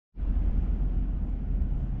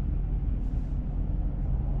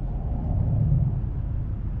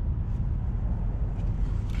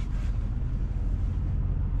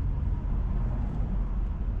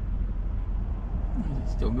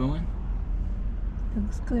still going?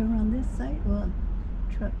 Looks clear on this side. Well,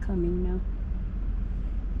 truck coming now.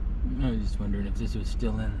 I was just wondering if this was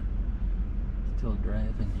still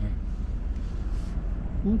driving here.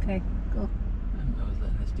 Okay, go. I was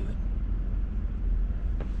letting us do it.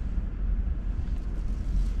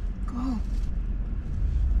 Go.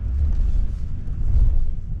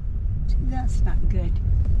 See, that's not good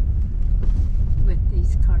with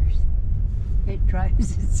these cars. It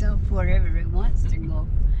drives itself wherever it wants to go,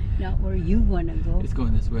 not where you want to go. It's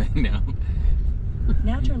going this way now.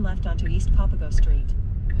 Now turn left onto East Papago Street.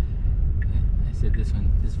 I said this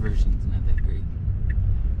version's not that great.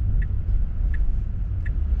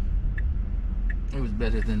 It was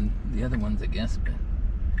better than the other ones, I guess, but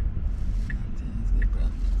it's got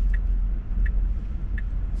problems.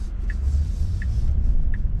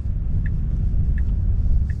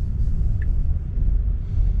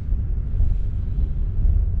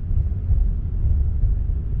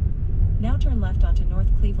 Now turn left onto North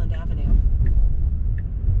Cleveland Avenue.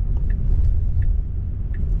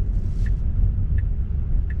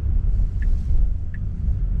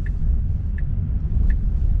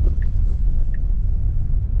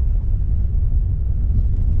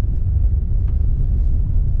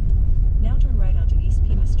 Now turn right onto East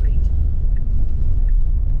Pima Street.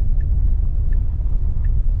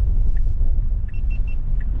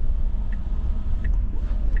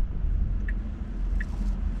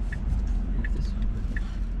 This one.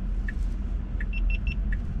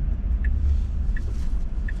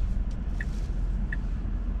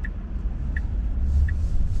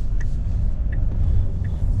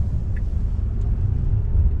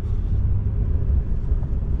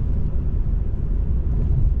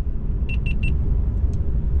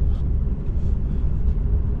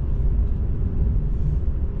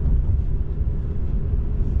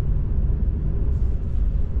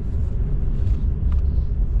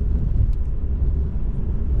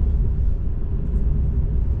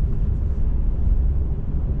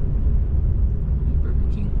 Burger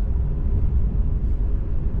King.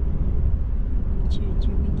 Should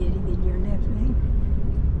you be getting in your left lane?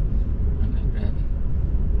 I'm not driving.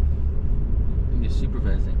 I'm just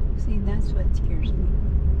supervising. See, that's what scares me.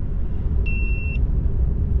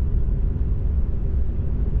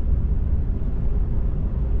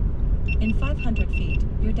 In 500 feet,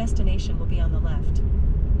 your destination will be on the left.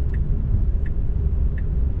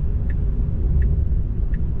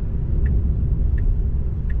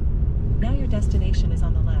 Now your destination is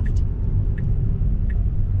on the left.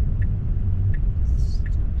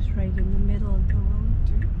 Stops right in the middle of the road,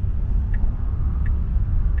 too.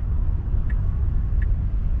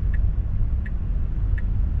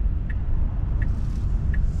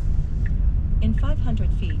 In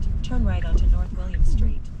 500 feet, turn right onto North William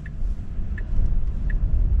Street.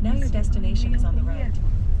 Now your destination is on the right.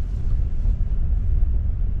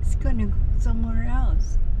 It's gonna go somewhere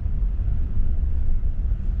else.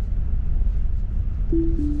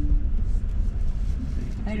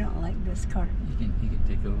 I don't like this car. You can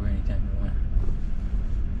take over anytime you want.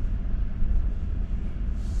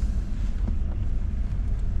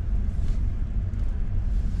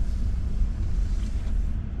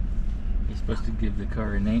 You're supposed to give the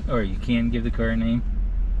car a name, or you can give the car a name.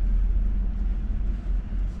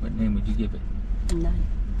 What name would you give it? None.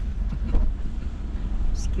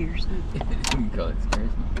 Scares me. You call it scares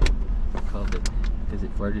me. I called it, because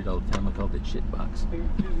it farted all the time, I called it shitbox.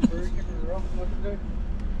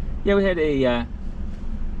 Yeah, we had a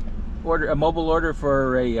mobile order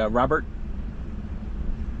for a Robert.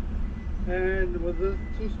 And was it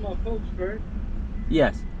 2 small Cokes, right?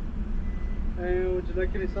 Yes. And would you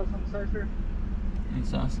like any sauce on the side, sir? Any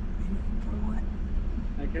sauce? For what?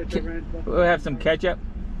 Ketchup, ranch, buffalo. We'll have some ketchup.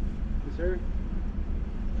 Yes, sir.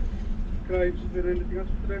 Could I just do anything else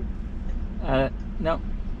for today? No,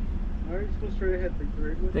 Alright, just go straight ahead. Thank you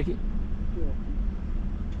very much. thank you. You're welcome.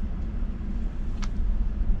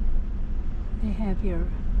 They have your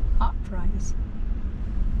hot fries.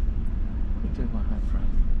 What are you talking about hot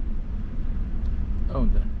fries? Oh,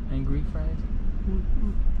 the angry fries?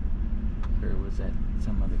 Mm-hmm. Or was that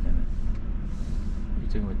some other kind of... Are you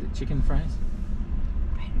talking about the chicken fries?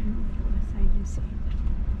 I don't know what it was. I just ate it.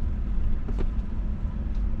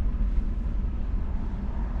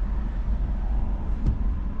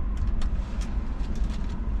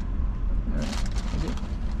 Alright, okay.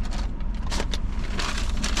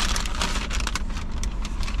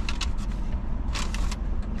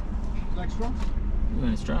 Like straw? You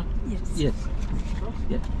want a straw? Yes. Yes. Straw?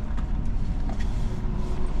 Yeah.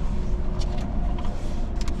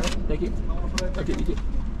 Alright, thank you. Okay, you too.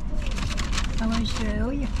 How much do I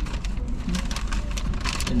owe you?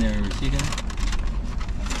 And their receipt in?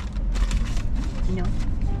 No.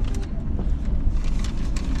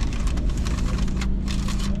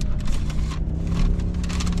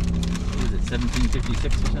 What is it,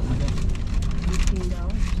 1756 or something like that?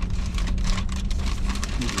 $18.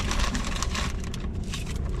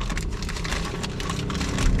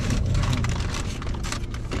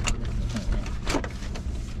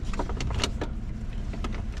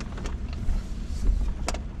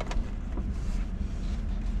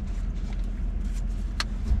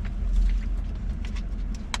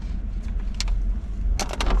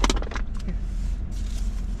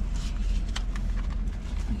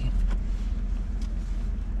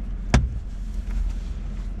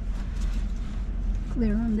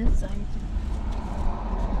 Clear on this side.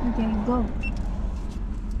 Okay, go.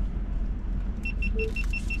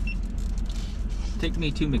 Take me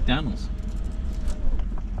to McDonald's.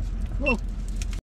 Whoa.